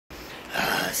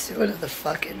let's do another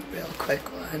fucking real quick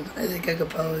one. I think I could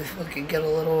probably fucking get a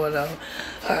little one out.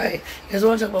 Alright, you guys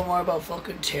want to talk about more about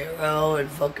fucking tarot and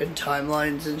fucking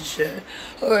timelines and shit?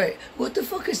 Alright, what the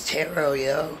fuck is tarot,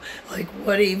 yo? Like,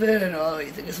 what even? Oh,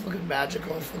 you think it's fucking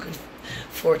magical, fucking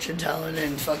fortune telling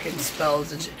and fucking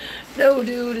spells and shit? No,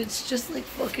 dude, it's just like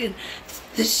fucking,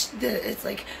 it's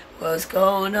like, what's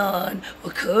going on?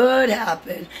 What could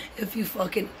happen if you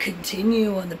fucking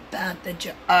continue on the path that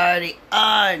you're already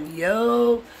on,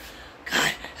 yo?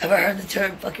 God, ever heard the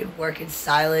term fucking work in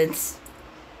silence?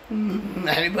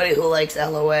 Anybody who likes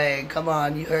LOA, come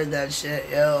on, you heard that shit,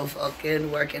 yo. Fucking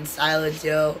work in silence,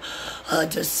 yo.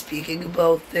 Just speaking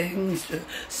about things to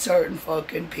certain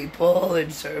fucking people in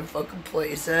certain fucking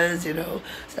places, you know.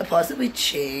 Does that possibly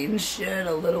change shit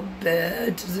a little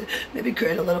bit? Does it maybe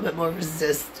create a little bit more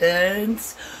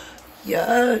resistance?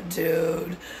 Yeah,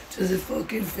 dude. Does it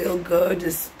fucking feel good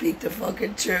to speak the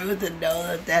fucking truth and know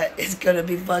that that is gonna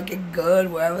be fucking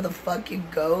good wherever the fuck you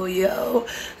go, yo?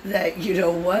 That, you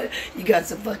know what? You got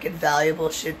some fucking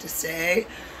valuable shit to say?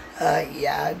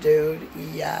 Yeah, dude,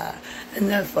 yeah. And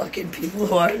then fucking people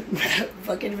who aren't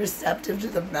fucking receptive to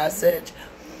the message,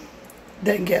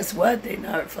 then guess what? They're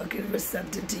not fucking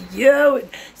receptive to you. And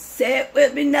say it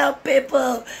with me now,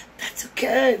 people. That's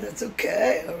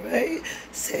okay, alright?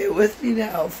 Say it with me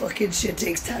now. Fucking shit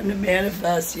takes time to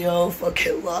manifest, yo.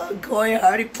 Fucking long going. I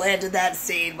already planted that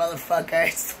seed, motherfucker.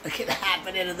 It's fucking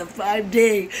happening in the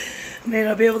 5D. May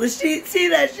not be able to see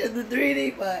that shit in the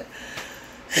 3D, but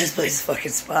this place is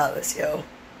fucking spotless, yo.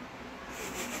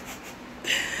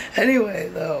 Anyway,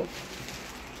 though,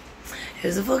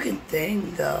 here's the fucking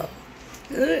thing, though.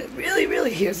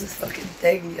 Really, here's this fucking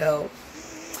thing, yo.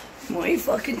 The more you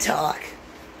fucking talk,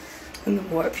 and the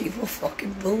more people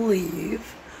fucking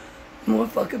believe, the more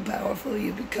fucking powerful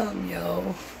you become,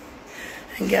 yo.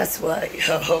 And guess what,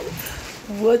 yo?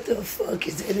 What the fuck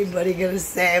is anybody gonna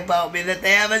say about me that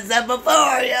they haven't said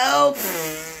before, yo?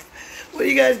 What are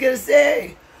you guys gonna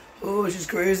say? Oh, she's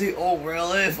crazy. Oh,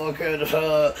 really? Fucking,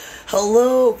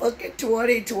 hello, fucking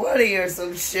 2020 or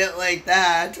some shit like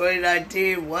that.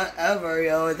 2019, whatever,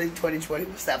 yo. I think 2020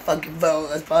 was that fucking vote.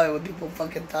 That's probably when people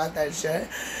fucking thought that shit.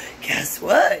 Guess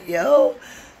what, yo?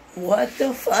 What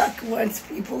the fuck? Once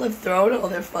people have thrown all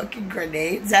their fucking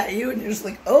grenades at you and you're just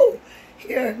like, oh,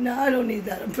 here, no, I don't need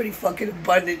that. I'm pretty fucking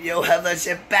abundant, yo. Have that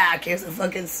shit back. Here's a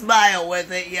fucking smile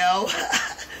with it, yo.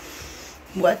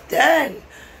 What then?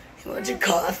 You want your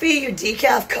coffee? Your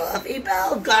decaf coffee,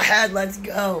 pal? Go ahead, let's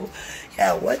go.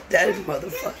 Yeah, what then,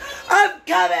 motherfucker? I'm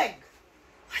coming!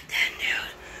 What then,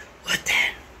 dude? What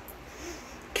then?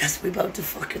 Guess we about to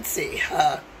fucking see,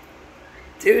 huh?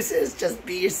 Deuces, just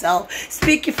be yourself.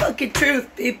 Speak your fucking truth,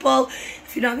 people.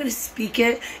 If you're not gonna speak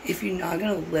it, if you're not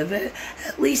gonna live it,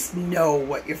 at least know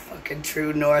what your fucking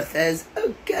true north is,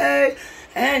 okay?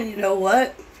 And you know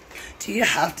what? Do you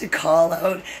have to call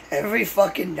out every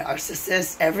fucking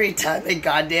narcissist every time they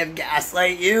goddamn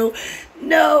gaslight you?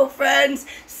 No, friends.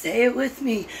 Say it with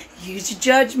me. Use your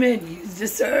judgment. Use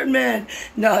discernment.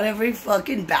 Not every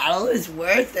fucking battle is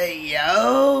worth it,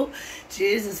 yo.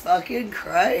 Jesus fucking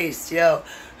Christ, yo.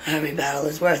 Not every battle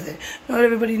is worth it. Not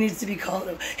everybody needs to be called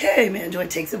out. Hey, man, do I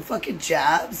take some fucking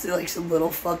jabs? Like some little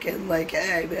fucking, like,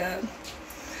 hey, man.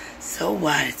 So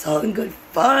what? It's all in good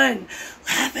fun.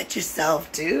 Laugh at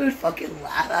yourself, dude. Fucking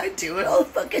laugh. I do it all the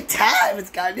fucking time. It's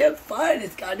goddamn fun.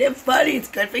 It's goddamn funny. It's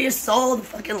good for your soul to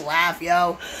fucking laugh,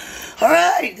 yo.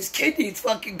 Alright, this kid needs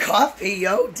fucking coffee,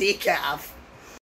 yo. Decaf.